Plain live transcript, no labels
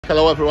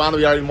Hello everyone,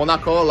 we are in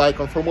Monaco, like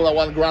on Formula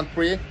 1 Grand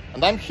Prix,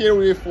 and I'm here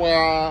with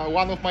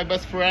one of my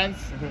best friends,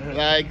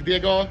 like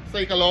Diego.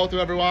 Say hello to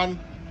everyone.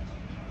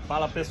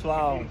 Fala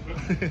pessoal.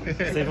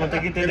 Vocês vão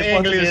ter que entender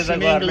português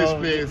agora. English,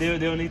 please.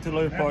 They need to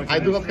learn Portuguese. I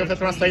do not have a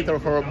translator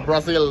for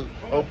Brazil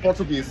or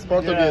Portuguese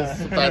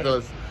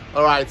subtitles.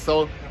 All right,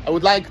 so I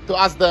would like to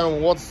ask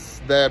them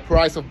what's the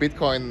price of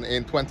Bitcoin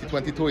in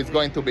 2022 is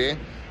going to be.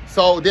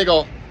 So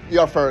Diego,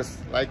 you're first.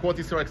 Like, what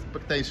is your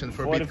expectation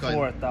for Bitcoin?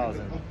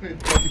 44,000.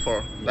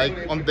 44,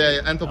 like on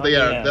the end of the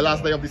year, the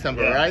last day of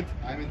December, right?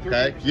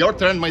 Okay, your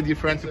turn, my dear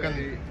friend. You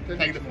can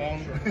take the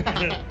phone.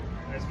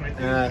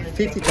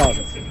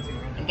 50,000.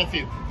 And that's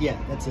it. Yeah,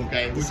 that's it.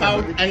 Okay,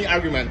 without any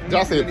argument,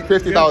 just it,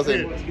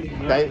 50,000.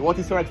 Okay, what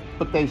is your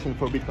expectation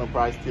for Bitcoin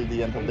price till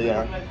the end of the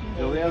year?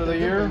 Till the end of the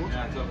year,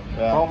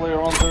 probably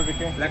around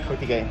 30k.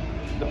 30k.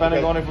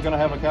 Depending on if we're going to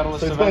have a catalyst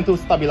So it's event. going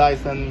to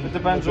stabilize and It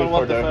depends on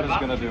what the Fed is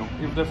going to do.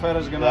 If the Fed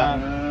is going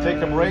to take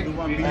a break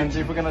and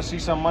if we're going to see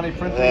some money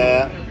printing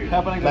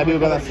happening, maybe we're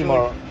going to see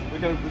more. We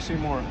can see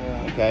more.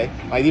 Okay,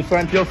 my dear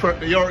friend, your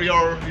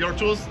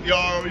choose.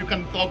 You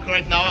can talk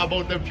right now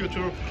about the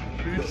future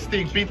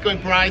Bitcoin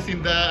price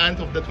in the end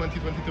of the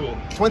 2022.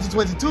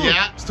 2022?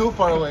 Yeah. It's too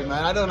far away,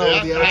 man. I don't know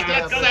what the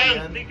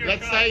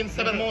Let's say in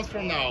 7 months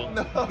from now.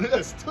 No,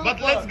 that's too But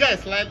far. let's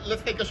guess.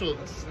 Let's take a shot.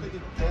 Let's take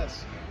a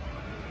guess.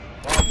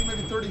 Well, I think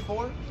maybe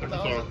 34.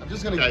 34. I'm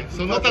just gonna. Okay,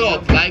 so not a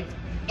lot, like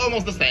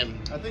almost the same.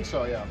 I think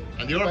so, yeah.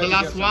 And you're the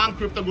last one,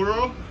 Crypto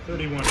Guru.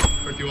 31.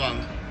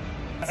 31.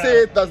 That's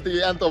it. That's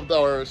the end of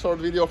our short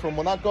video from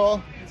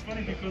Monaco. It's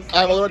funny because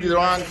I'm already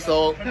drunk,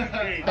 so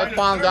have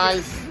fun,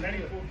 guys.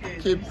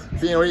 Keep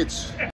being rich.